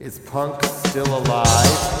Is punk still alive?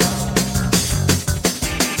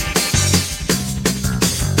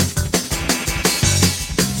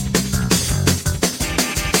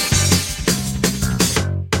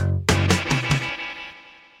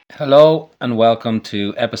 Hello and welcome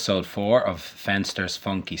to episode 4 of Fenster's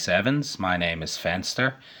Funky Sevens. My name is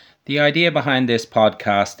Fenster. The idea behind this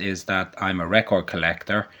podcast is that I'm a record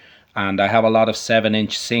collector and I have a lot of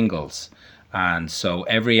 7-inch singles. And so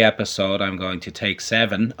every episode I'm going to take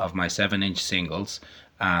 7 of my 7-inch singles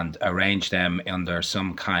and arrange them under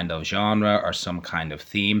some kind of genre or some kind of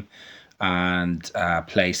theme and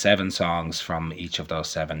play 7 songs from each of those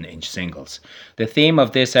 7-inch singles. The theme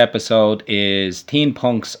of this episode is Teen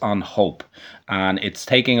Punks on Hope, and it's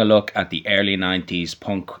taking a look at the early 90s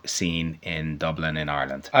punk scene in Dublin in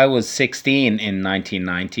Ireland. I was 16 in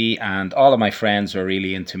 1990 and all of my friends were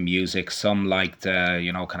really into music. Some liked,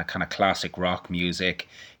 kind of classic rock music,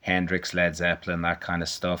 Hendrix, Led Zeppelin, that kind of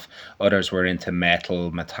stuff. Others were into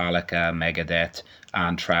metal, Metallica, Megadeth,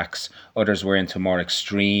 Anthrax. Others were into more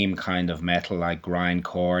extreme kind of metal like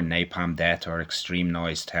grindcore, Napalm Death, or extreme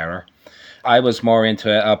noise terror. I was more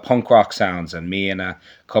into punk rock sounds, and me and a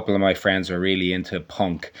couple of my friends were really into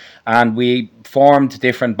punk. And we formed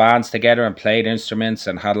different bands together and played instruments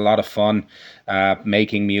and had a lot of fun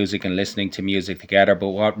making music and listening to music together. But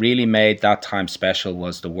what really made that time special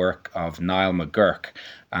was the work of Niall McGurk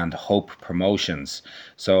and Hope Promotions.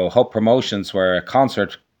 So Hope Promotions were a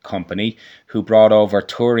concert company who brought over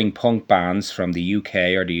touring punk bands from the UK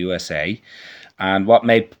or the USA. And what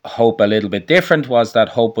made Hope a little bit different was that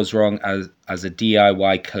Hope was run as a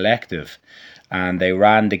DIY collective. And they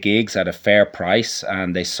ran the gigs at a fair price,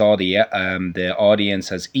 and they saw the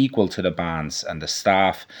audience as equal to the bands and the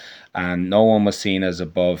staff, and no one was seen as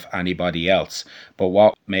above anybody else. But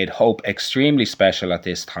what made Hope extremely special at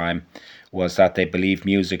this time was that they believed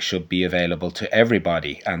music should be available to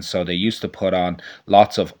everybody. And so they used to put on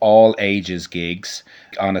lots of all ages gigs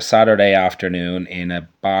on a Saturday afternoon in a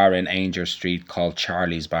bar in Ainger Street called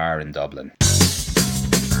Charlie's Bar in Dublin.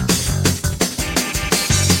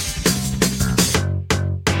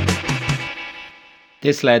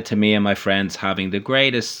 This led to me and my friends having the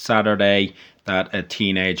greatest Saturday that a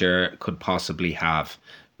teenager could possibly have.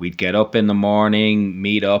 We'd get up in the morning,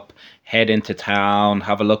 meet up, head into town,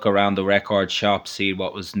 have a look around the record shop, see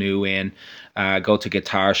what was new in, go to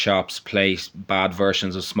guitar shops, play bad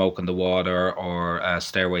versions of Smoke in the Water or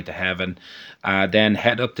Stairway to Heaven. Then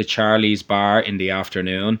head up to Charlie's Bar in the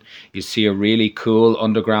afternoon. You see a really cool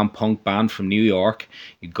underground punk band from New York.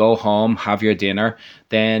 You'd go home, have your dinner.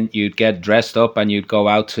 Then you'd get dressed up and you'd go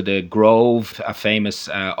out to the Grove, a famous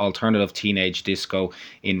alternative teenage disco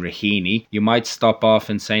in Raheny. You might stop off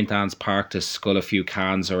in St. Anne's Park to scull a few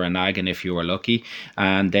cans or a naggin if you were lucky.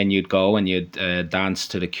 And then you'd go and you'd dance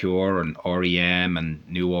to The Cure and R.E.M. and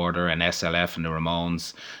New Order and SLF and the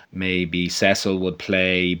Ramones. Maybe Cecil would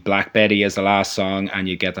play Black Betty as the last song, and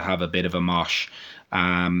you get to have a bit of a mosh.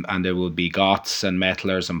 And there would be goths and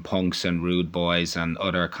metalers and punks and rude boys and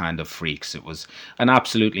other kind of freaks. It was an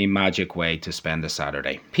absolutely magic way to spend a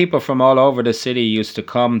Saturday. People from all over the city used to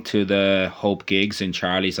come to the Hope gigs in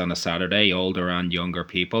Charlie's on a Saturday, older and younger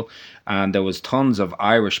people. And there was tons of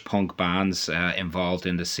Irish punk bands involved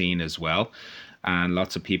in the scene as well. And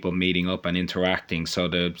lots of people meeting up and interacting. So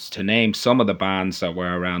to name some of the bands that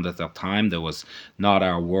were around at that time, there was Not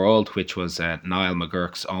Our World, which was Niall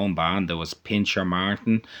McGurk's own band. There was Pincher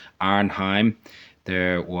Martin, Arnheim.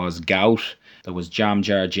 There was Gout. There was Jam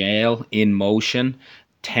Jar Jail, In Motion,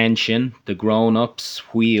 Tension, The Grown Ups,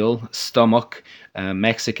 Wheel, Stomach,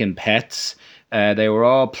 Mexican Pets. They were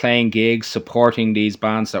all playing gigs, supporting these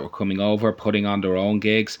bands that were coming over, putting on their own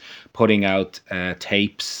gigs, putting out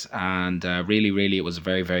tapes, and really it was a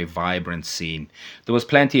very, very vibrant scene. There was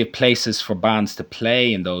plenty of places for bands to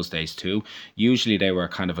play in those days too. Usually they were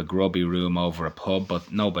kind of a grubby room over a pub, but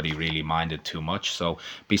nobody really minded too much. So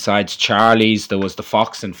besides Charlie's, there was the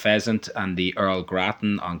Fox and Pheasant and the Earl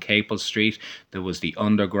Grattan on Capel Street. There was the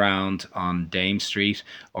Underground on Dame Street,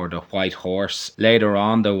 or the White Horse. Later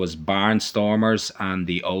on, there was Barnstormers and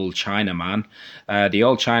the Old Chinaman. The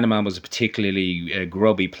Old Chinaman was a particularly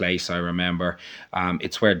grubby place, I remember.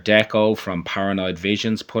 It's where Deco from Paranoid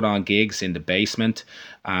Visions put on gigs in the basement.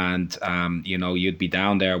 And, you'd be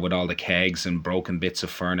down there with all the kegs and broken bits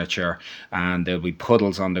of furniture, and there'd be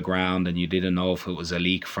puddles on the ground, and you didn't know if it was a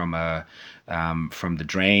leak from the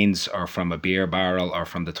drains or from a beer barrel or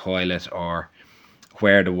from the toilet or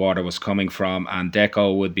where the water was coming from. And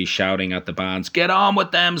Deco would be shouting at the bands, "Get on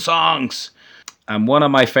with them songs!" And one of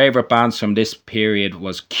my favourite bands from this period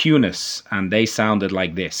was Cunis, and they sounded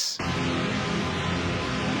like this.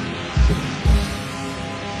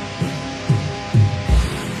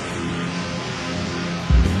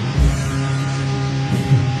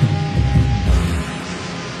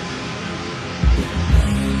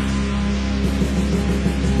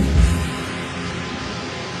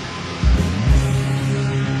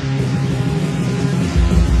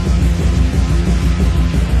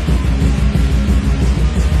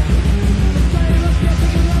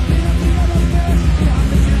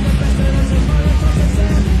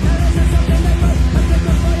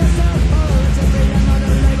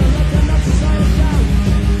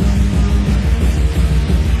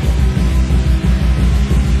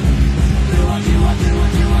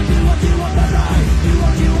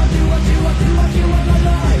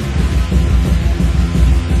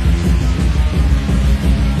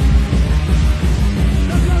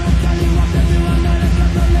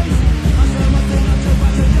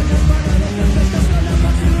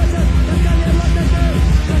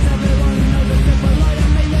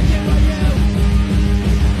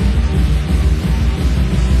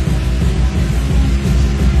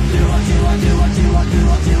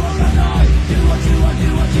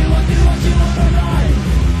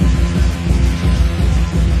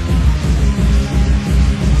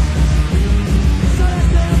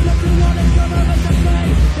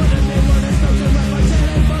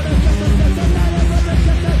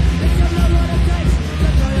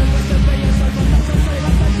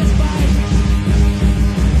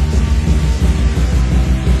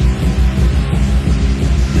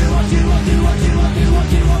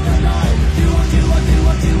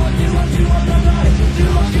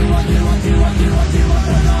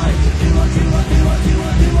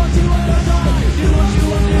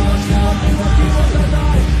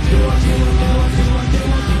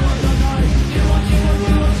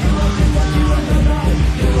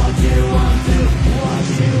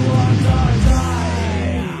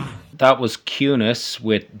 That was Cunis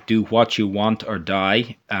with Do What You Want or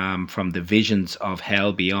Die from the Visions of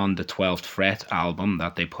Hell Beyond the 12th Fret album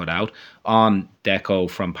that they put out on Deco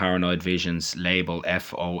from Paranoid Vision's label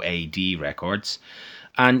FOAD Records.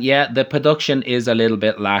 And yeah, the production is a little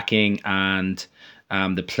bit lacking, and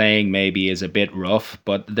the playing maybe is a bit rough,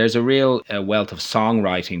 but there's a real wealth of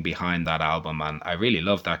songwriting behind that album, and I really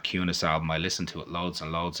love that Cunis album. I listened to it loads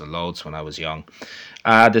and loads and loads when I was young.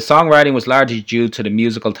 The songwriting was largely due to the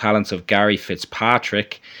musical talents of Gary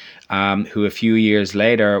Fitzpatrick, who a few years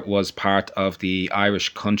later was part of the Irish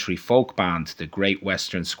country folk band, the Great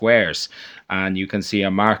Western Squares, and you can see a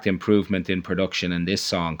marked improvement in production in this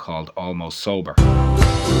song called Almost Sober.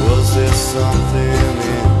 Was there something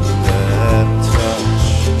in that touch?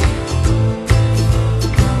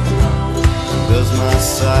 Does my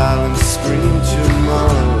silence scream too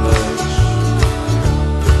much?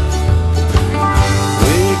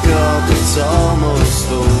 Wake up, it's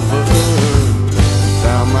almost over.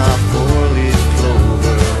 Found my four-leaf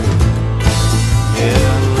clover.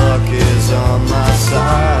 Yeah, luck is on my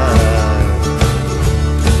side.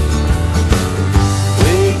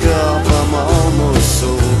 Wake up, I'm almost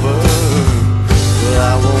sober. But I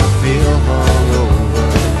won't feel hungover.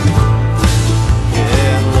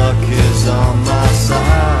 Yeah, luck is on my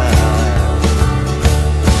side.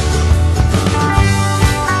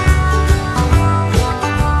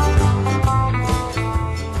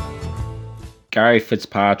 Gary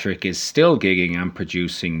Fitzpatrick is still gigging and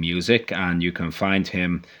producing music, and you can find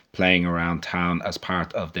him playing around town as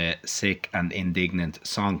part of the Sick and Indignant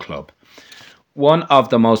Song Club. One of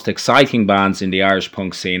the most exciting bands in the Irish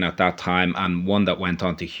punk scene at that time, and one that went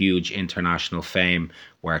on to huge international fame,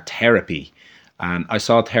 were Therapy. And I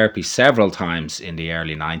saw Therapy several times in the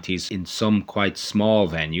early 90s in some quite small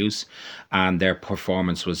venues, and their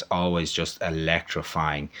performance was always just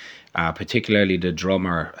electrifying. Particularly the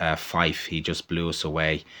drummer, Fife, he just blew us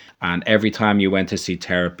away. And every time you went to see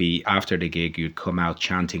Therapy after the gig, you'd come out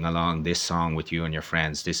chanting along this song with you and your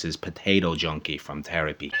friends. This is Potato Junkie from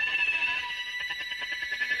Therapy.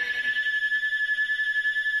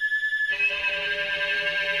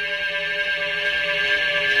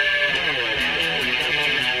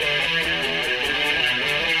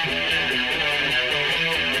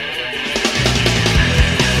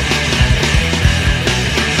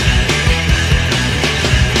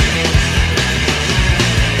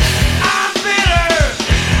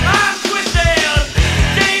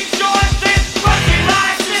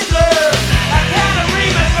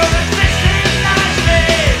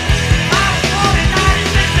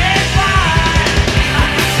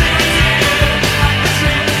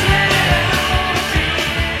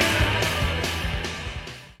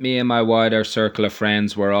 Me and my wider circle of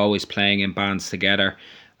friends were always playing in bands together,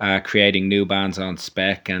 creating new bands on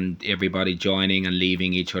spec, and everybody joining and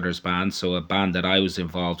leaving each other's bands. So a band that I was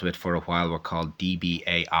involved with for a while were called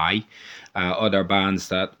DBAI. Other bands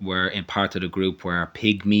that were in part of the group were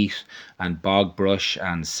Pigmeat and Bog Brush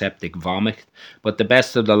and Septic Vomit. But the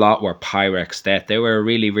best of the lot were Pyrex Death. They were a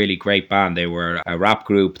really, really great band. They were a rap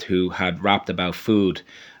group who had rapped about food.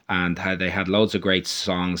 And they had loads of great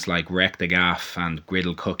songs like Wreck the Gaff and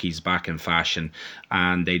Griddle Cookies back in fashion.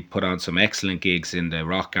 And they'd put on some excellent gigs in the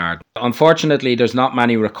Rock Garden. Unfortunately, there's not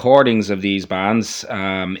many recordings of these bands.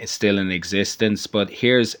 It's still in existence. But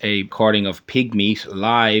here's a recording of Pigmeat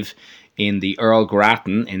live in the Earl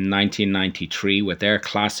Grattan in 1993 with their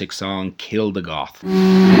classic song Kill the Goth.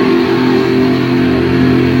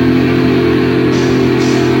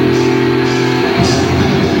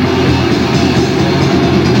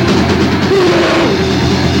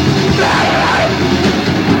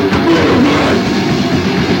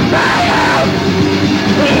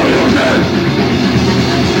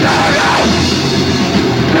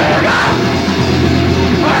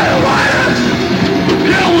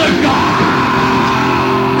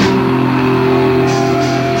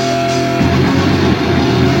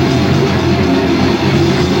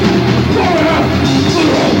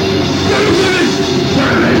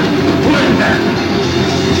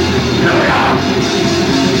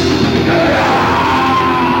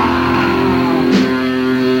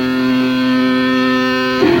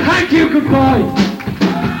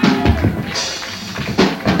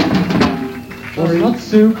 Was not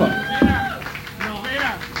super.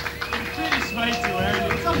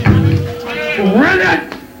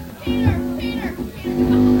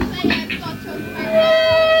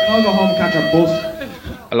 I'll go home and catch a bus.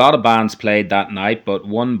 A lot of bands played that night, but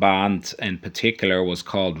one band in particular was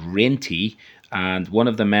called Rinty, And one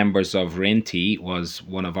of the members of Rinty was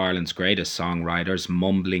one of Ireland's greatest songwriters,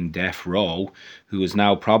 Mumbling Death Row, who is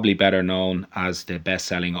now probably better known as the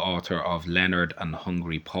best-selling author of Leonard and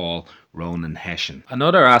Hungry Paul, Ronan Hession.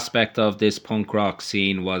 Another aspect of this punk rock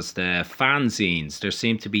scene was the fanzines. There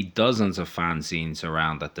seemed to be dozens of fanzines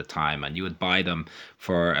around at the time, and you would buy them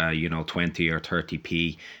for 20 or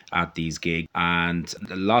 30p at these gigs, and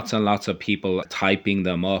lots of people typing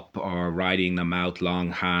them up or writing them out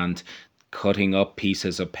longhand, cutting up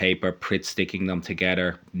pieces of paper, sticking them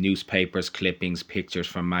together, newspapers, clippings, pictures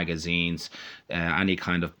from magazines, any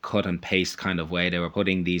kind of cut and paste kind of way. They were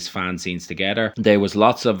putting these fanzines together. There was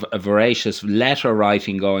lots of voracious letter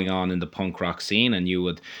writing going on in the punk rock scene, and you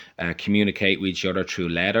would communicate with each other through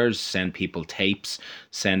letters, send people tapes,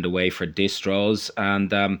 send away for distros. And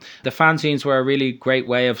the fanzines were a really great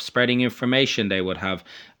way of spreading information. They would have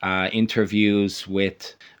interviews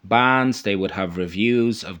with bands, they would have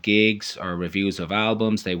reviews of gigs or reviews of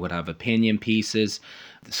albums, they would have opinion pieces.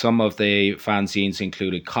 Some of the fanzines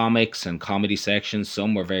included comics and comedy sections.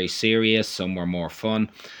 Some were very serious, some were more fun.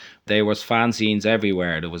 There was fanzines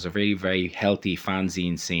everywhere. There was a very, very healthy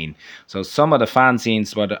fanzine scene. So some of the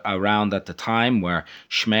fanzines were around at the time were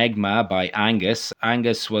Schmegma by Angus.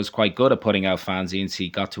 Angus was quite good at putting out fanzines. He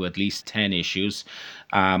got to at least 10 issues.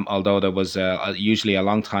 Although there was usually a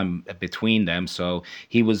long time between them. So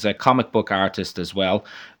he was a comic book artist as well.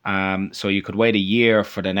 So you could wait a year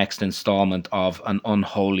for the next installment of An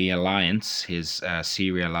Unholy Alliance, his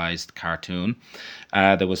serialized cartoon.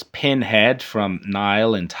 There was Pinhead from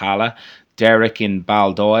Niall in Tala. Derek in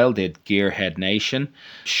Baldoyle did Gearhead Nation.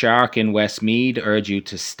 Shark in Westmead urged you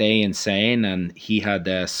to stay insane, and he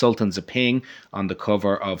had Sultans of Ping on the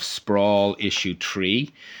cover of Sprawl issue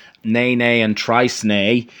 3. Nay Nay and Trice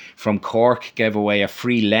Nay from Cork gave away a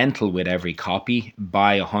free lentil with every copy.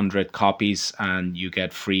 Buy 100 copies and you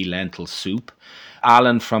get free lentil soup.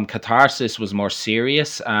 Alan from Catharsis was more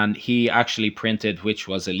serious, and he actually printed, which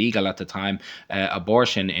was illegal at the time,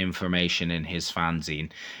 abortion information in his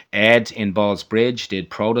fanzine. Ed in Ballsbridge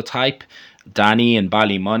did Prototype. Danny in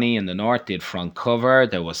Ballymoney in the north did Front Cover.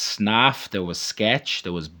 There was Snaff, there was Sketch,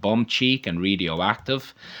 there was Bum Cheek and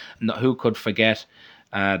Radioactive. Who could forget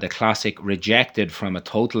the classic Rejected from a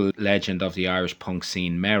total legend of the Irish punk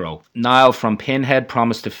scene, Mero. Niall from Pinhead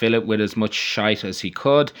promised to fill it with as much shite as he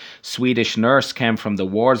could. Swedish Nurse came from the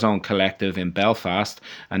Warzone Collective in Belfast,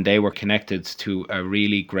 and they were connected to a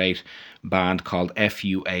really great band called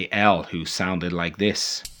FUAL, who sounded like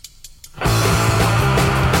this.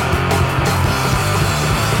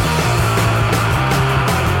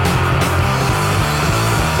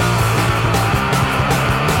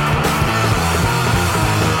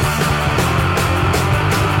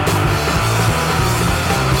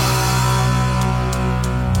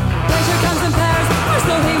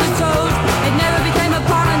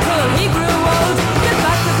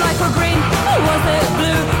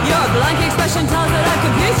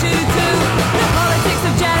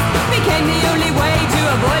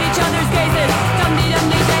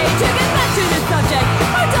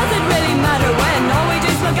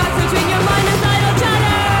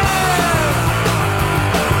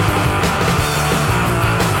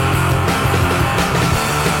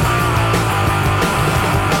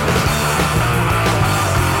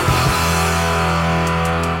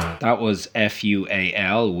 That was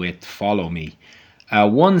FUAL with Follow Me.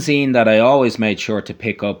 One zine that I always made sure to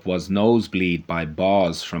pick up was Nosebleed by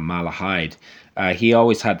Boz from Malahide. He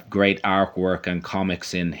always had great artwork and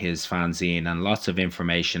comics in his fanzine and lots of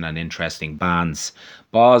information and interesting bands.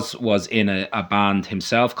 Boz was in a band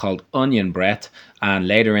himself called Onion Breath, and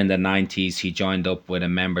later in the 90s he joined up with the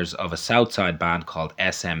members of a Southside band called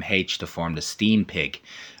SMH to form the Steam Pig.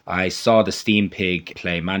 I saw the Steam Pig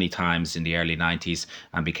play many times in the early 90s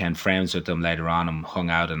and became friends with them later on and hung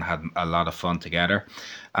out and had a lot of fun together.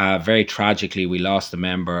 Very tragically, we lost a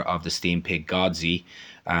member of the Steam Pig, Godsey,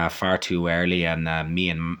 far too early, and me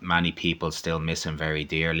and many people still miss him very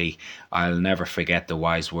dearly. I'll never forget the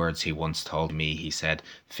wise words he once told me. He said,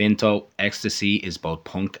 "Finto, ecstasy is both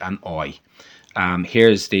punk and oi."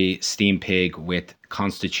 Here's the Steam Pig with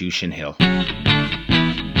Constitution Hill.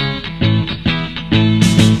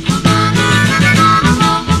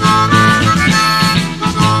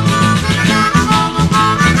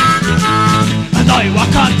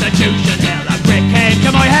 Constitution Hill, a brick came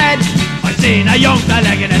to my head. I seen a young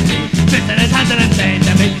fella in a tree, twisting his hands and saying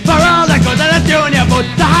to me, for all the good that it's doing you, but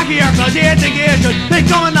the hockey your clothes, you think you should be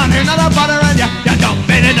going on here, not a bothering you. You don't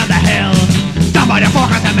fit into the hill. Stand by the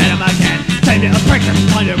focus and met him again. Same little pricks and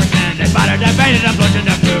time to pretend. They battered, they baited, and bludgeoned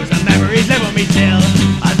their crews, and memories live with me still.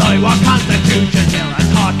 As I walk Constitution Hill, a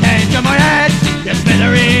thought came to my head. You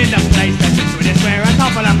smithereen, the place that sits with you.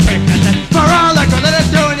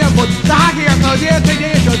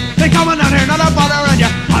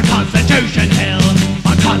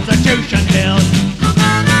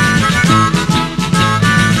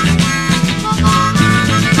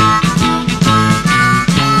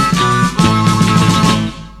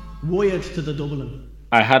 to the Dublin?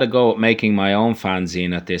 I had a go at making my own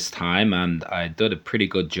fanzine at this time, and I did a pretty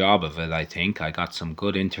good job of it, I think. I got some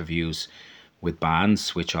good interviews with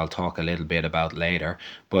bands, which I'll talk a little bit about later.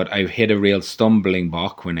 But I hit a real stumbling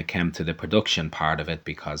block when it came to the production part of it,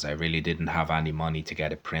 because I really didn't have any money to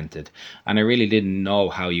get it printed. And I really didn't know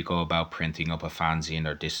how you go about printing up a fanzine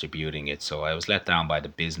or distributing it. So I was let down by the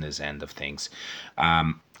business end of things.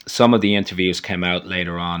 Some of the interviews came out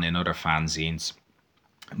later on in other fanzines,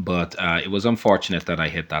 but it was unfortunate that I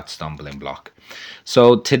hit that stumbling block.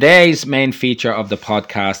 So today's main feature of the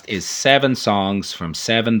podcast is 7 songs from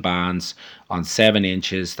 7 bands on 7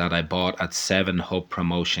 inches that I bought at 7 Hub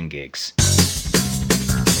promotion gigs.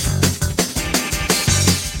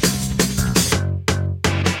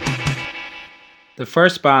 The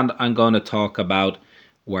first band I'm going to talk about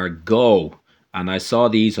were Go. And I saw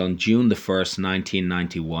these on June the 1st,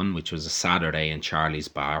 1991, which was a Saturday in Charlie's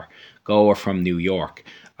Bar. Go are from New York.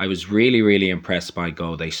 I was really, really impressed by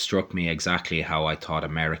Go. They struck me exactly how I thought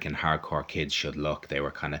American hardcore kids should look. They were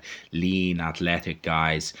kind of lean, athletic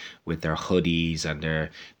guys with their hoodies and their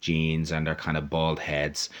jeans and their kind of bald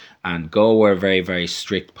heads. And Go were a very, very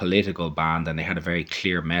strict political band, and they had a very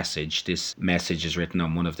clear message. This message is written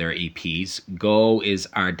on one of their EPs. Go is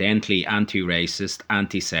ardently anti-racist,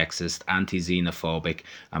 anti-sexist, anti-xenophobic,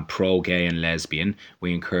 and pro-gay and lesbian.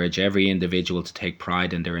 We encourage every individual to take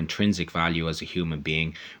pride in their intrinsic value as a human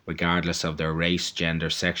being, regardless of their race,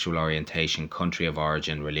 gender, sexual orientation, country of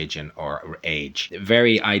origin, religion, or age.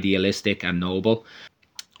 Very idealistic and noble.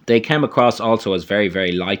 They came across also as very,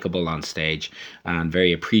 very likable on stage and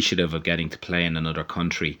very appreciative of getting to play in another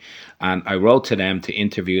country. And I wrote to them to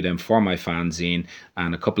interview them for my fanzine,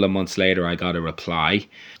 and a couple of months later I got a reply.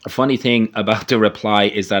 A funny thing about the reply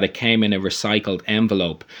is that it came in a recycled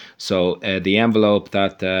envelope. So the envelope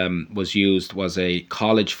that was used was a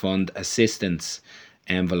college fund assistance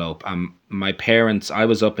envelope. My parents, I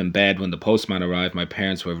was up in bed when the postman arrived. My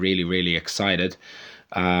parents were really, really excited.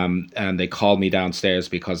 And they called me downstairs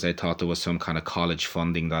because they thought there was some kind of college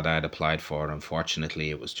funding that I had applied for. Unfortunately,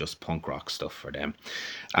 it was just punk rock stuff for them.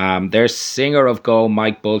 Their singer of Go,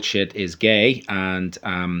 Mike Bullshit, is gay, and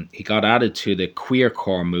he got added to the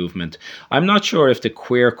queercore movement. I'm not sure if the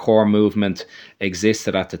queercore movement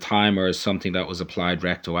existed at the time or is something that was applied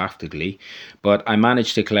retroactively, but I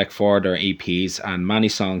managed to collect 4 of their EPs, and many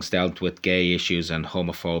songs dealt with gay issues and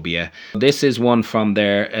homophobia. This is one from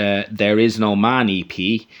their There Is No Man EP,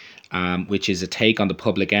 which is a take on the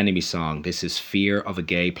Public Enemy song. This is Fear of a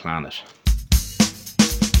Gay Planet.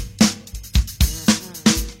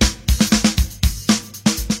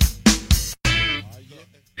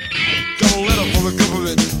 Got a letter from the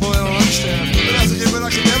government, but I don't understand. But as a human, I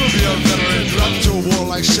can never be a veteran. Dropped to a war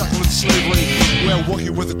like shackled slavery, where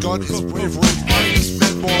walking with a gun is bravery. Fighting is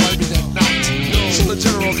men more like me than not. So the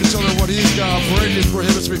general can tell her what he's got. Radius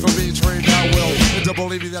prohibits me from being trained out well. And to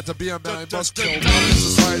believe me that to be a man I must kill. Modern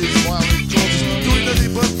society's violent cultures, doing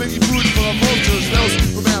nothing but making food for the vultures. Those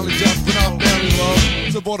for manly death without manly love,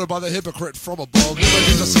 supported by the hypocrite from above. Never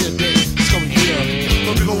get to see a day, it's coming here.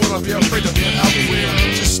 But people will not be afraid to be an out queer.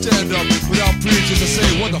 Just stand up without preaching to say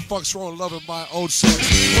what the fuck's wrong with loving my own sex.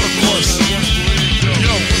 But of course, yo,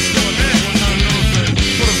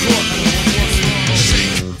 but of course,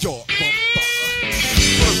 shake your bum.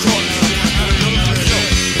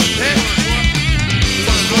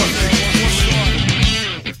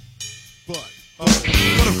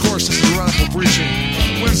 But of course, this is radical preaching.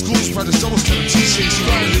 When schools practice double-standard teaching,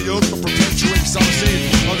 surrounding the youth but perpetuating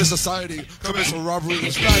self-esteem of this society, commits a robbery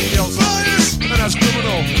that's fat yells violence, and that's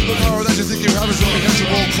criminal. The power that you think you have is only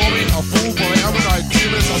henchable. Call me a fool, but I am an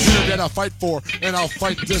idealist. I'll see that I fight for, and I'll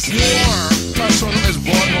fight this war. Passion is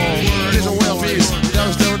born home. It is a way of peace. There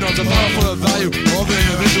is never known the power for the value of the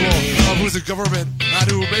individual, of who's the government, and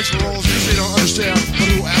who makes the rules. Usually don't understand, but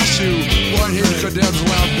who asks you? One here condemns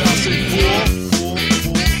loud bastard fool.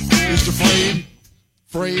 Is to afraid,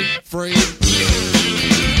 afraid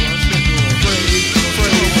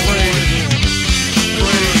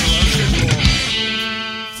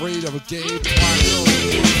of a gay planet.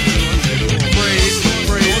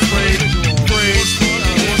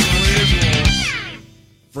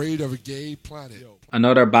 Afraid of a gay planet.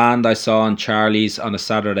 Another band I saw on Charlie's on a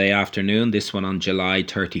Saturday afternoon, this one on July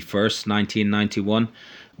 31st, 1991,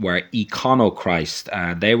 were Econochrist.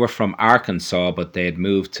 They were from Arkansas, but they had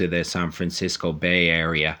moved to the San Francisco Bay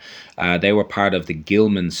Area. They were part of the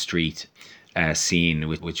Gilman Street scene,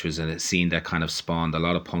 which was a scene that kind of spawned a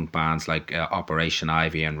lot of punk bands like Operation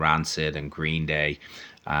Ivy and Rancid and Green Day.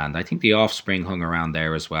 And I think The Offspring hung around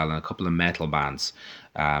there as well, and a couple of metal bands,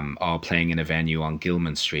 all playing in a venue on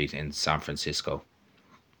Gilman Street in San Francisco.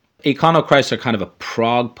 Iconoclast are kind of a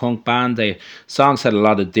prog punk band. They songs had a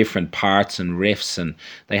lot of different parts and riffs, and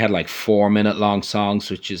they had like 4 minute long songs,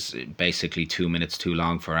 which is basically 2 minutes too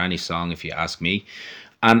long for any song, if you ask me.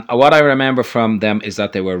 And what I remember from them is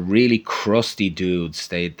that they were really crusty dudes.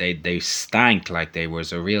 They stank, like there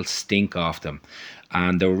was a real stink off them.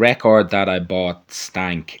 And the record that I bought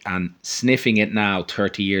stank. And sniffing it now,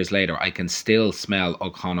 30 years later, I can still smell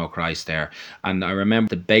Iconoclast there. And I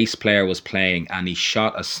remember the bass player was playing, and he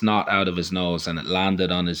shot a snot out of his nose, and it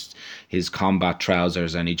landed on his combat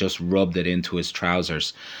trousers, and he just rubbed it into his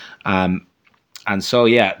trousers. And so,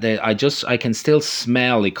 yeah, I can still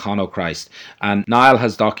smell Iconoclast. And Niall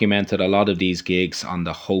has documented a lot of these gigs on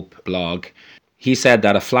the Hope blog. He said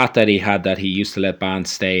that a flat that he had that he used to let bands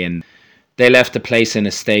stay in, they left the place in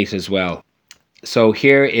a state as well. So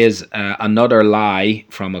here is another lie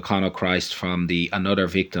from Iconoclast from the Another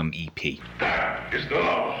Victim EP. That is the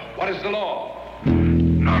law. What is the law?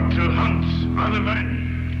 Not to hunt other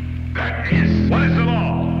men. That is. What is the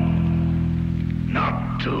law?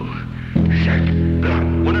 Not to shed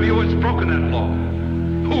blood. One of you has broken that law.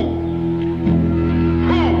 Who?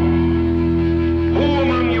 Who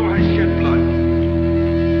among you has shed blood?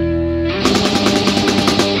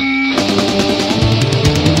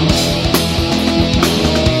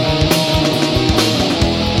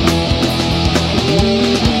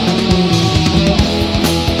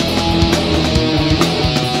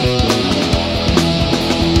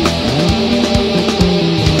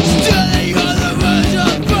 Stealing all the words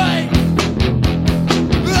of pride.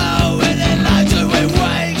 Oh, when it lies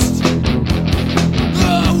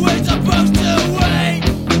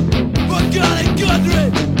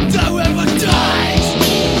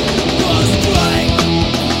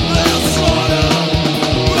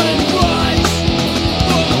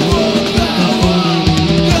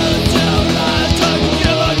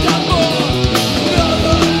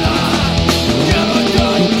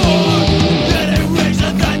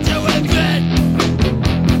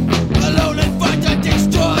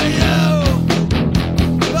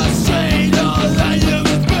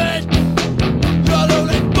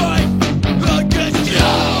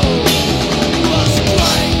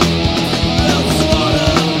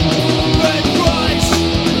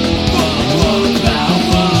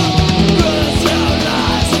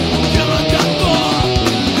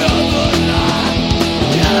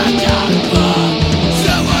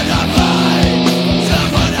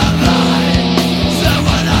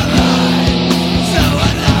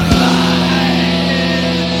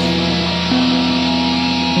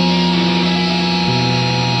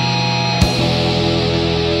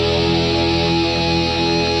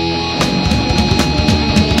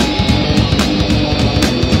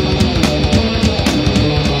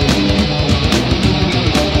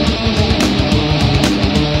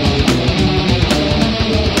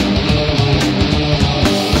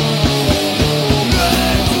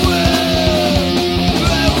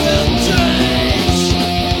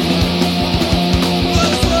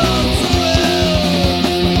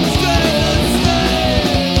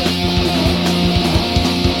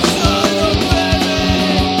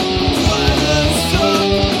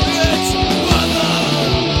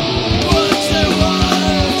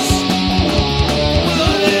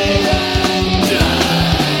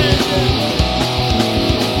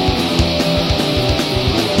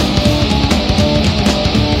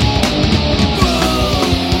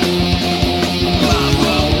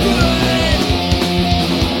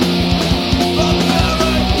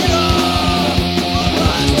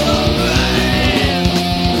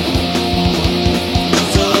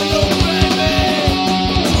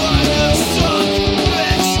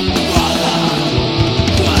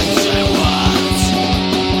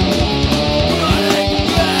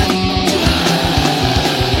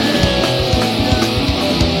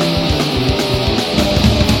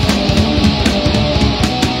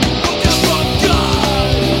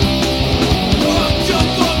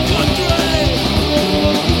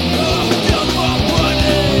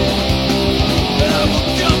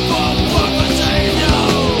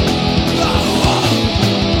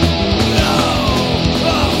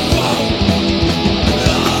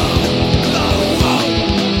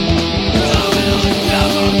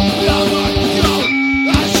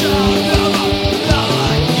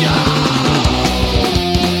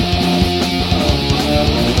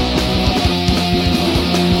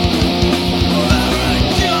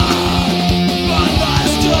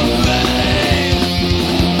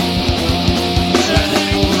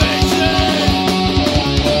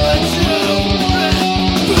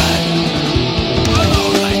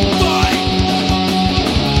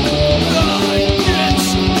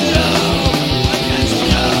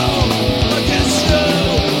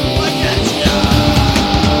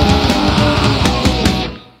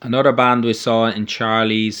Another band we saw in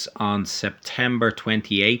Charlie's on September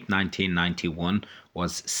 28, 1991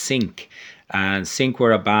 was Sync. And Sync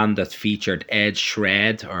were a band that featured Ed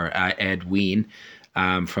Shred, or Ed Ween,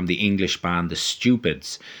 from the English band The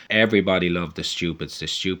Stupids. Everybody loved The Stupids. The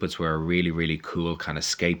Stupids were a really, really cool kind of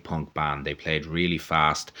skate punk band. They played really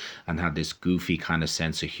fast and had this goofy kind of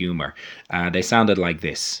sense of humor. They sounded like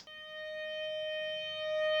this.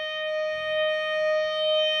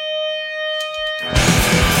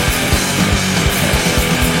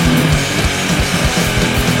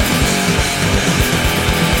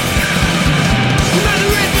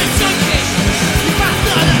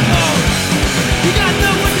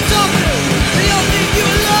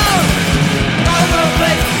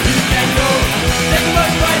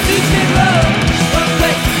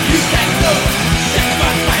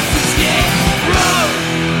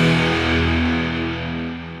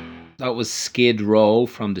 That was Skid Row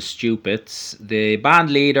from The Stupids. The band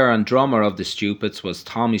leader and drummer of The Stupids was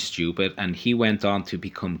Tommy Stupid, and he went on to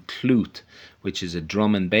become Clute, which is a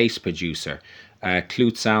drum and bass producer.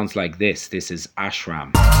 Clute sounds like this. This is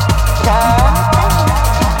Ashram.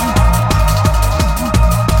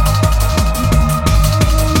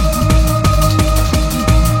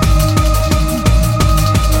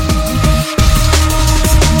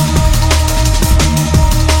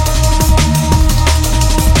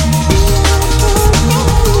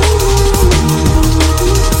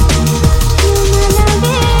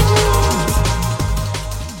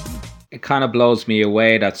 Kind of blows me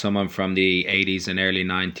away that someone from the 80s and early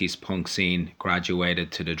 90s punk scene graduated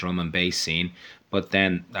to the drum and bass scene, but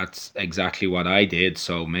then that's exactly what I did,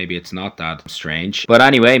 so maybe it's not that strange. But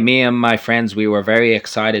anyway, me and my friends, we were very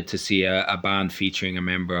excited to see a band featuring a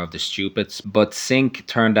member of The Stupids, but Sync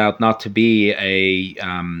turned out not to be a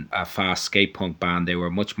fast skate punk band. They were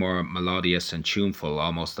much more melodious and tuneful,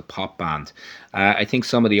 almost a pop band. I think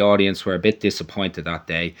some of the audience were a bit disappointed that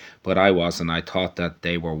day, but I wasn't. I thought that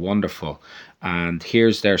they were wonderful. And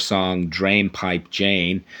here's their song Drainpipe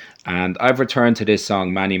Jane. And I've returned to this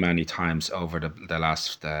song many, many times over the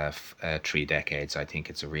last 3 decades. I think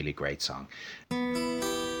it's a really great song.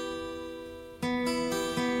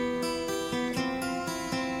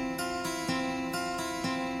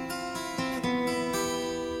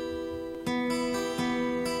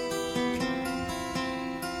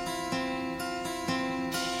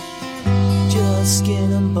 Just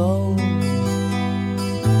skin and bone,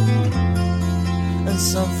 and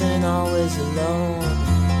something always alone.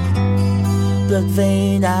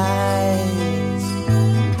 Blood-veined eyes,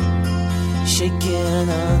 shaking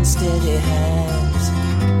unsteady hands,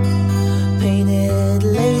 painted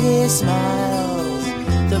lady smiles,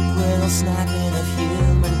 the brittle snapping of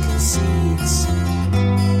human conceits,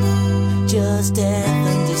 just death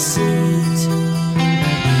and deceit,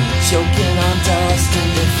 choking on dust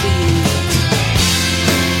and defeat.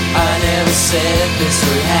 I never said this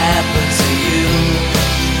would happen to you.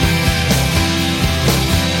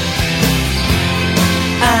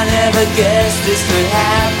 I never guessed this could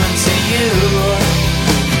happen to you.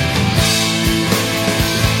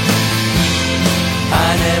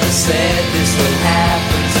 I never said this would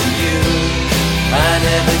happen to you. I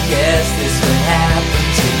never guessed this would happen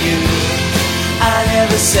to you. I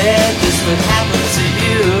never said this would happen to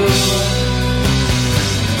you.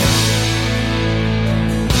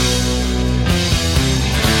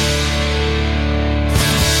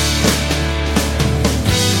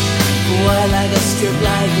 Why like a strip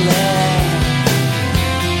like land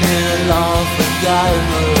in a long forgotten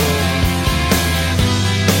room,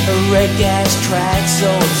 a red gas track so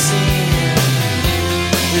obscene,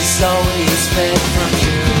 it's all we expect from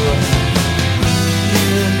you.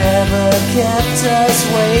 You never kept us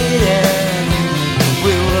waiting,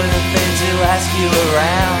 we wouldn't think to ask you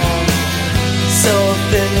around, so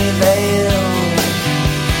thinly veiled,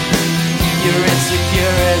 your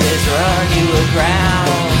insecurities run you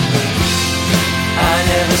aground. I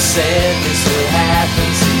never said this would happen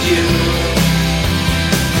to you.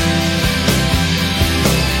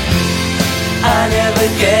 I never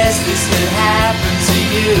guessed this could happen to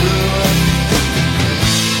you.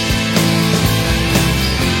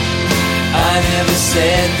 I never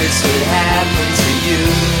said this would happen to you.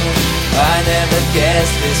 I never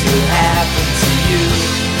guessed this would happen to you.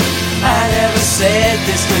 I never said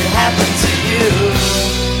this could happen to you.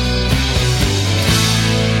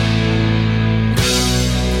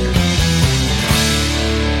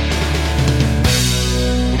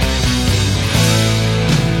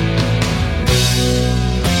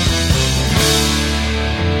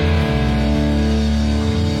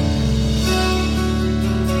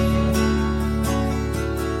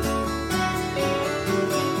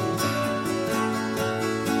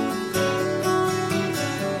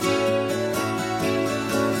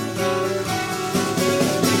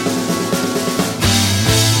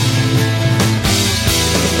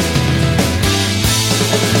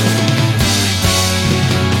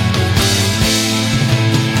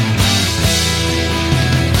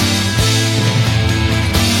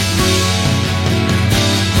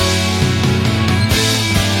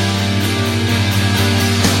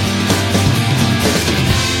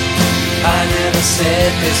 never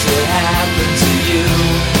said this would happen to you.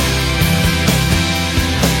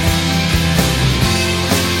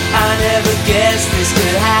 I never guessed this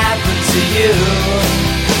could happen to you.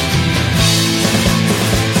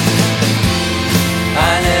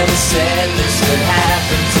 I never said this could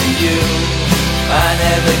happen to you. I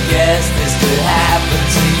never guessed this could happen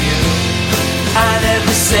to you. I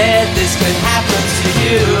never said this could happen to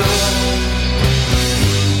you.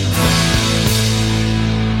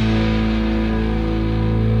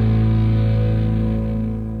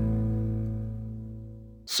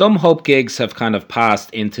 Some Hope gigs have kind of passed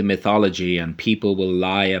into mythology and people will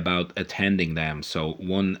lie about attending them. So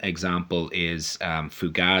one example is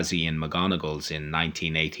Fugazi in McGonagall's in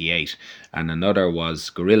 1988 and another was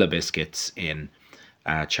Gorilla Biscuits in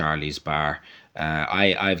Charlie's Bar.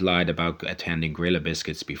 I've lied about attending Gorilla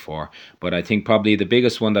Biscuits before, but I think probably the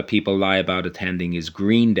biggest one that people lie about attending is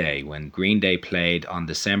Green Day, when Green Day played on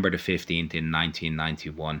December the 15th in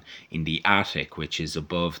 1991 in the Attic, which is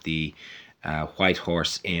above the White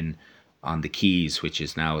Horse Inn on the Keys, which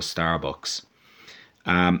is now a Starbucks.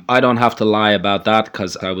 I don't have to lie about that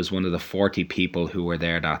because I was one of the 40 people who were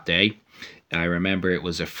there that day. I remember it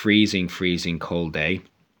was a freezing cold day.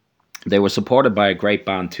 They were supported by a great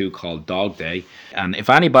band too called Dog Day. And if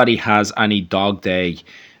anybody has any Dog Day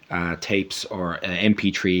tapes or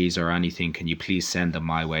MP3s or anything, can you please send them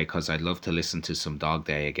my way because I'd love to listen to some Dog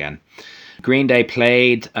Day again. Green Day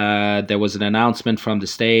played. There was an announcement from the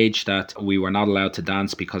stage that we were not allowed to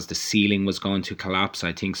dance because the ceiling was going to collapse.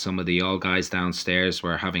 I think some of the old guys downstairs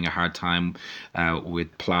were having a hard time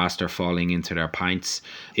with plaster falling into their pints.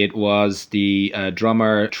 It was the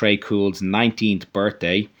drummer Trey Cool's 19th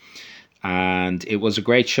birthday. And it was a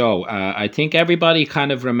great show. I think everybody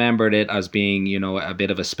kind of remembered it as being, you know, a bit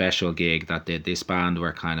of a special gig, that this band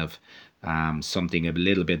were kind of something a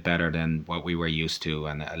little bit better than what we were used to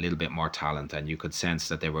and a little bit more talent, and you could sense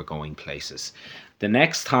that they were going places. The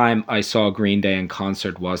next time I saw Green Day in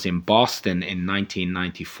concert was in Boston in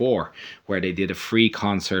 1994, where they did a free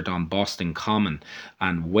concert on Boston Common,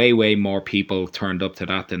 and way more people turned up to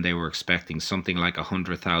that than they were expecting, something like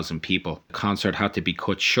 100,000 people. The concert had to be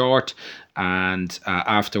cut short, and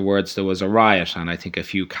afterwards there was a riot, and I think a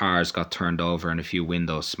few cars got turned over and a few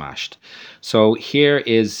windows smashed. So here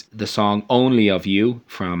is the song Only of You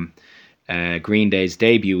from Green Day's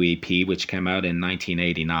debut EP, which came out in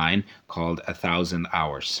 1989, called 1,000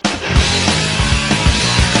 Hours.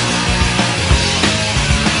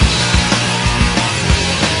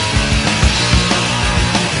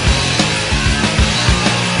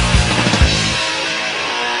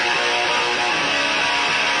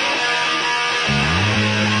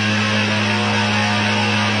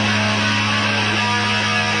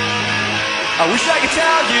 I wish I could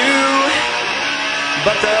tell you,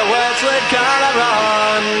 but the words would come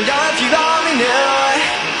wrong. Y'all, if you only knew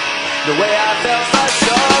the way I felt for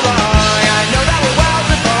so long. I know that we're worlds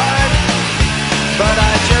apart, but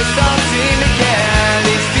I just don't seem to care.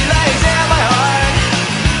 These feelings in my heart,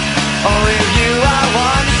 only you I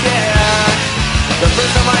want to share. The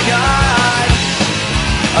first time I got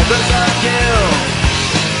a glimpse of you,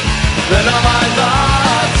 then all my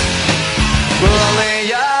thoughts were only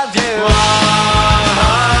of you.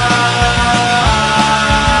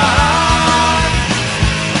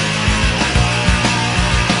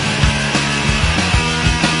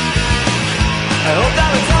 I hope that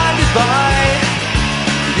when time goes by,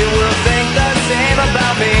 you will think the same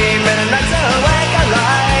about me. Many nights awake I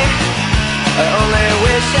lie. I only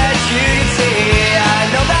wish that you could see.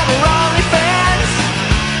 I know that we're only friends.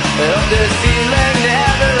 I hope this feeling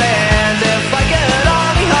never ends. If I could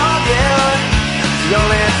only hold you, it's the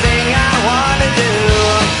only thing I wanna do.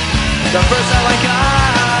 The first time I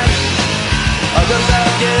got a glimpse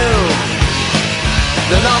of you,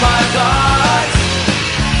 then all my thoughts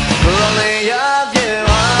were only of you.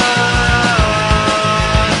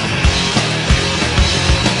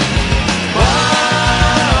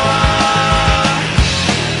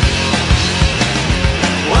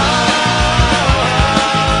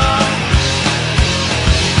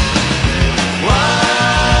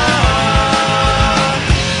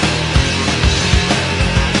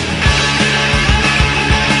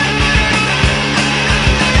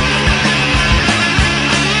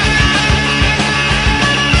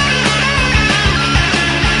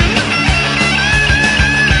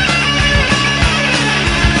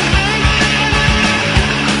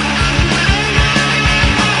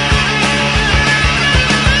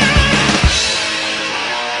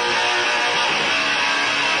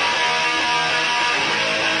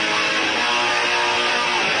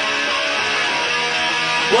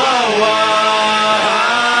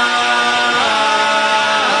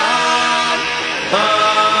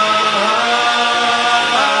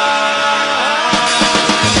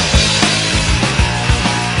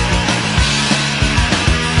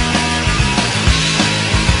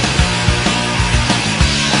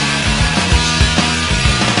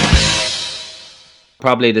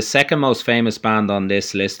 Probably the second most famous band on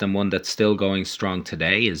this list, and one that's still going strong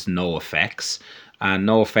today, is NoFX. And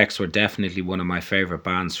NoFX were definitely one of my favourite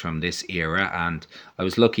bands from this era, and I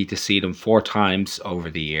was lucky to see them 4 times over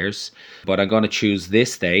the years. But I'm going to choose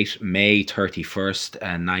this date, May 31st,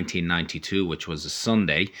 1992, which was a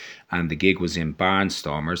Sunday, and the gig was in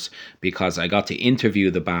Barnstormers, because I got to interview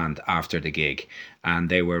the band after the gig. And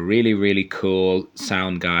they were really, really cool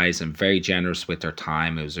sound guys and very generous with their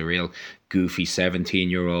time. It was a real goofy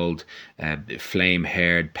 17-year-old,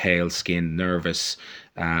 flame-haired, pale-skinned, nervous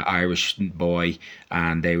Irish boy,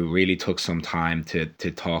 and they really took some time to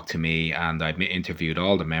talk to me, and I interviewed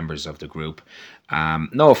all the members of the group.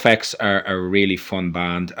 NoFX are a really fun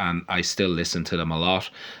band, and I still listen to them a lot.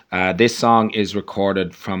 This song is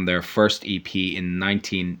recorded from their first EP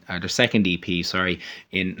their second EP,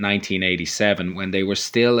 in 1987, when they were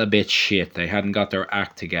still a bit shit. They hadn't got their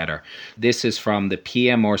act together. This is from the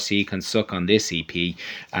PMRC Can Suck on This EP,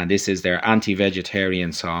 and this is their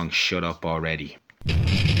anti-vegetarian song, Shut Up Already.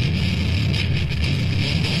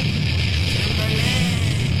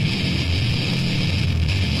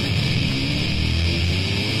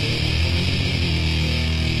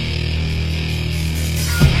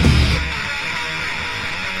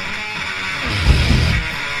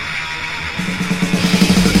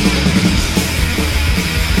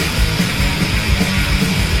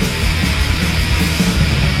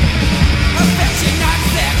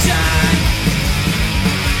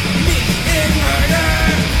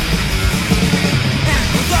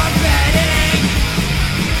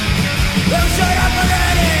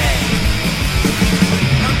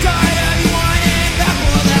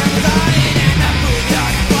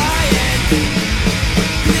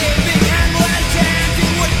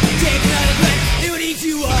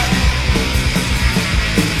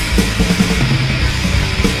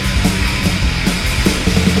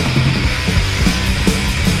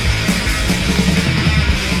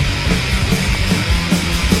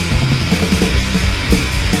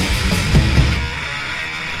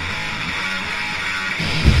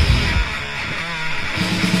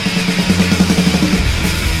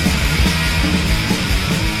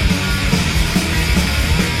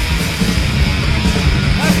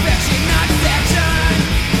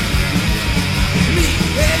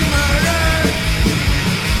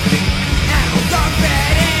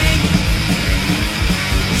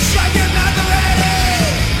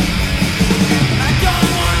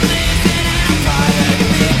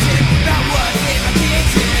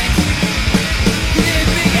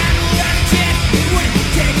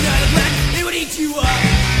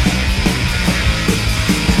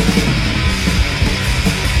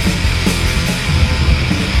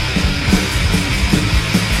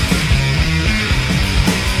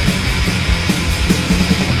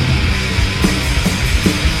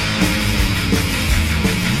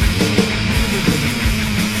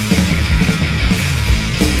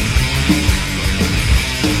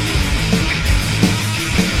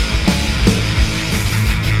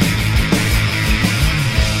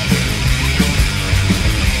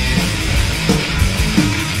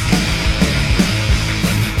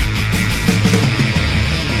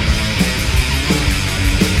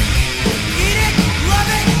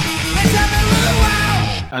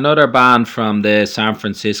 Another band from the San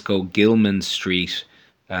Francisco Gilman Street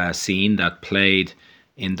scene that played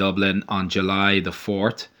in Dublin on July the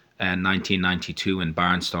 4th, 1992 in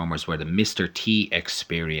Barnstormers were the Mr. T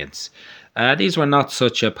Experience. These were not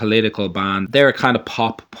such a political band. They're a kind of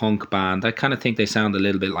pop punk band. I kind of think they sound a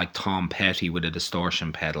little bit like Tom Petty with a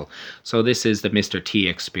distortion pedal. So this is the Mr. T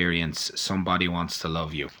Experience, Somebody Wants to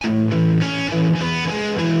Love You.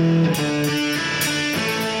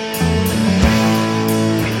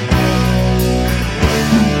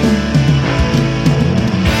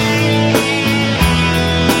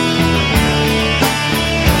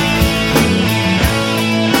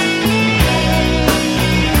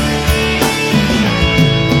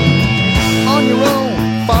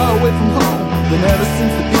 There never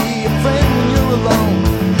seems to be a friend when you're alone.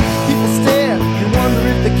 People stare, you wonder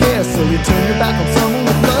if they care, so you turn your back on someone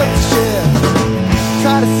with love to share.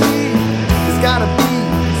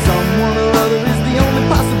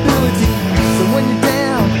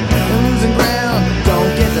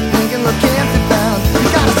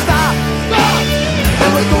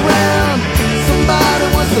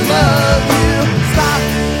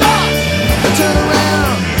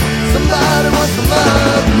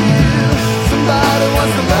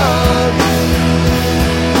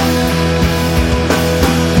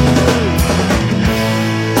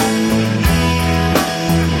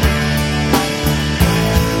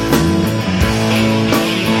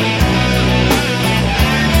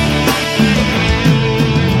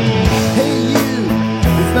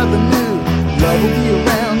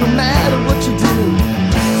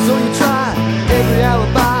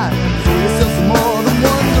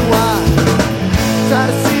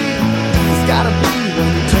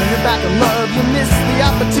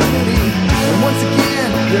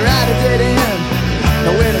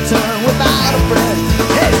 nowhere to turn without a friend.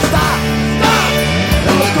 Hey, stop, stop,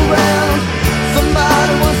 and look around.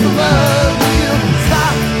 Somebody wants to love you.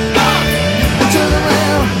 Stop, stop, and turn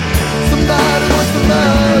around. Somebody wants to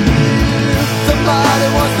love you. Somebody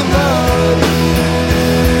wants to love you.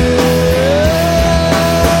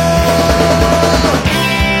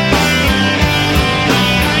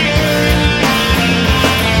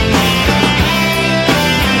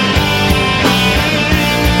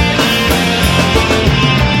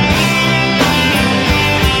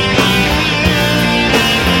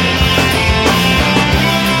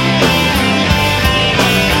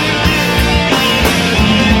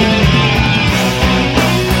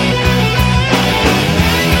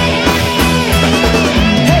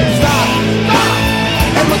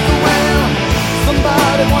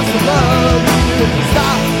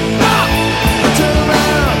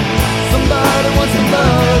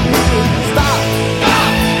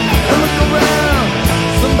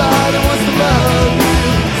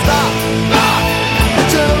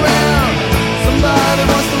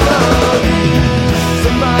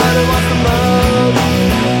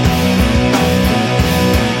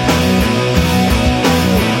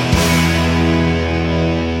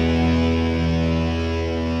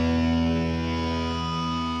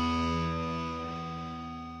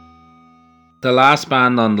 The last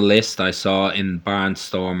band on the list I saw in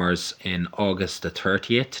Barnstormers in August the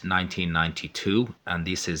 30th, 1992, and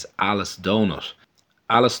this is Alice Donut.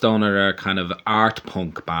 Alice Donut are a kind of art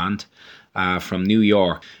punk band from New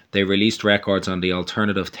York. They released records on the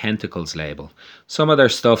Alternative Tentacles label. Some of their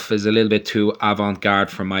stuff is a little bit too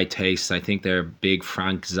avant-garde for my taste. I think they're big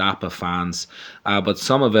Frank Zappa fans, but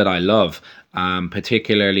some of it I love.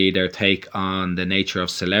 Particularly their take on the nature of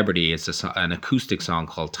celebrity. It's an acoustic song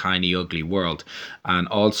called Tiny Ugly World, and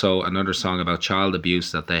also another song about child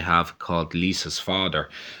abuse that they have called Lisa's Father.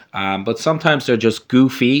 But sometimes they're just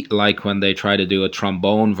goofy, like when they try to do a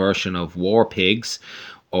trombone version of War Pigs,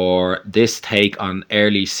 or this take on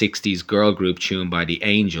early 60s girl group tune by the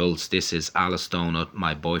Angels. This is Alice Donut,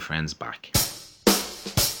 My Boyfriend's Back.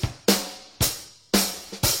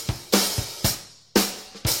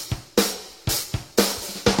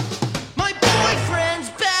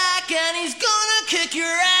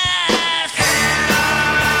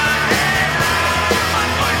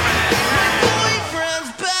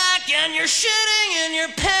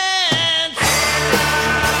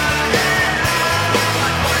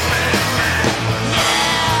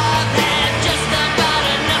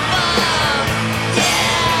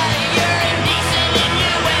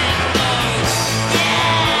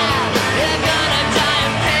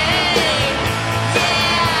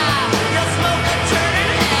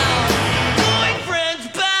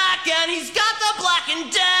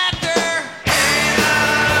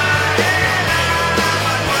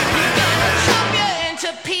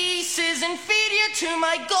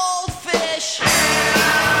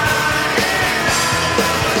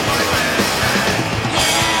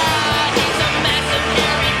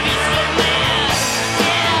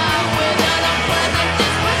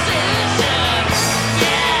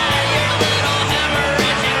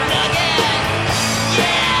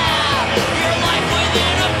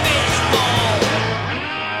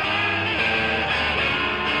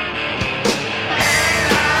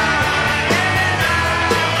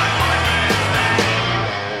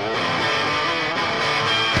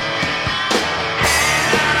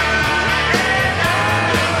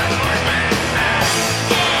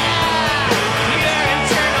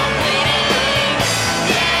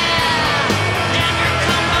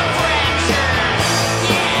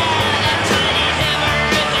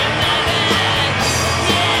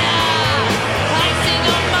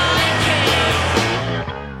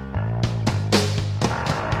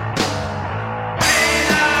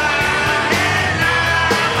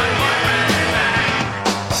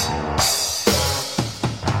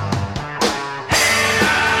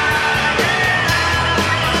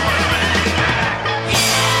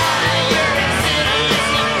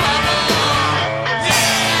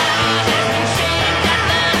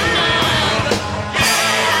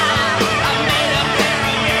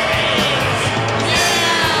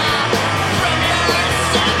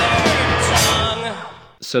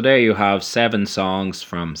 So there you have 7 songs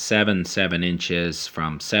from 7 7-inches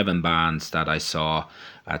from 7 bands that I saw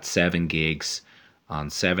at 7 gigs on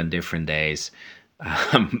 7 different days.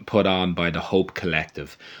 put on by the Hope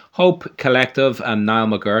Collective. Hope Collective, and Niall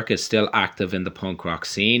McGurk is still active in the punk rock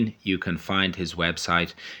scene. You can find his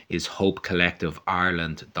website is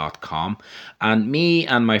hopecollectiveireland.com. And me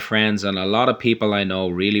and my friends and a lot of people I know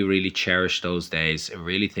really, really cherish those days. I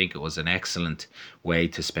really think it was an excellent way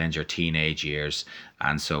to spend your teenage years.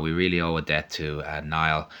 And so we really owe a debt to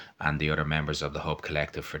Niall and the other members of the Hope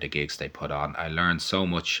Collective for the gigs they put on. I learned so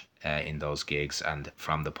much in those gigs and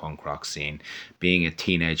from the punk rock scene. Being a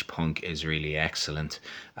teenage punk is really excellent.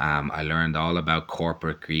 I learned all about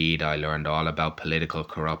corporate greed. I learned all about political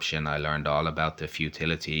corruption. I learned all about the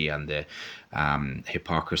futility and the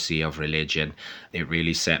hypocrisy of religion. It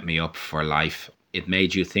really set me up for life. It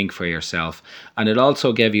made you think for yourself, and it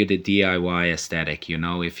also gave you the DIY aesthetic. You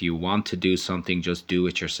know, if you want to do something, just do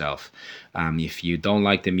it yourself. If you don't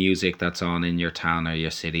like the music that's on in your town or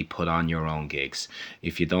your city, put on your own gigs.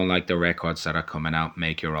 If you don't like the records that are coming out,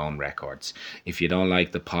 make your own records. If you don't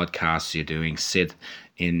like the podcasts you're doing, sit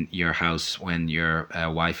in your house when your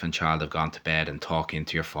wife and child have gone to bed and talk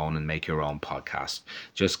into your phone and make your own podcast.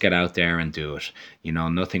 Just get out there and do it. You know,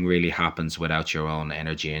 nothing really happens without your own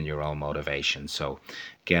energy and your own motivation. So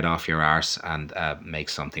get off your arse and make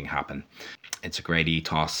something happen. It's a great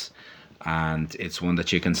ethos, and it's one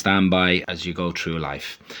that you can stand by as you go through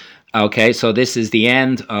life. Okay, so this is the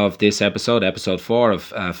end of this episode 4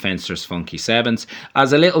 of Fenster's Funky Sevens.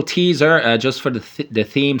 As a little teaser, just for the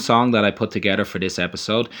theme song that I put together for this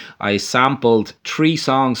episode, I sampled 3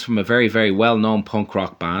 songs from a very, very well-known punk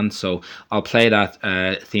rock band. So I'll play that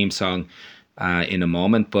theme song in a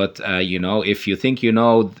moment. But, you know, if you think you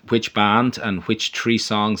know which band and which 3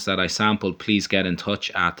 songs that I sampled, please get in touch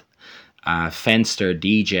at Fenster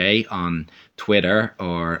DJ on Twitter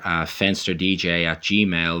or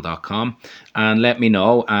fensterdj@gmail.com and let me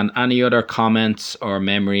know. And any other comments or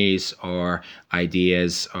memories or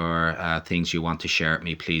ideas or things you want to share with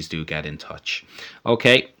me, please do get in touch.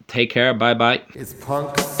 Okay, take care. Bye bye. Is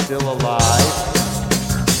punk still alive?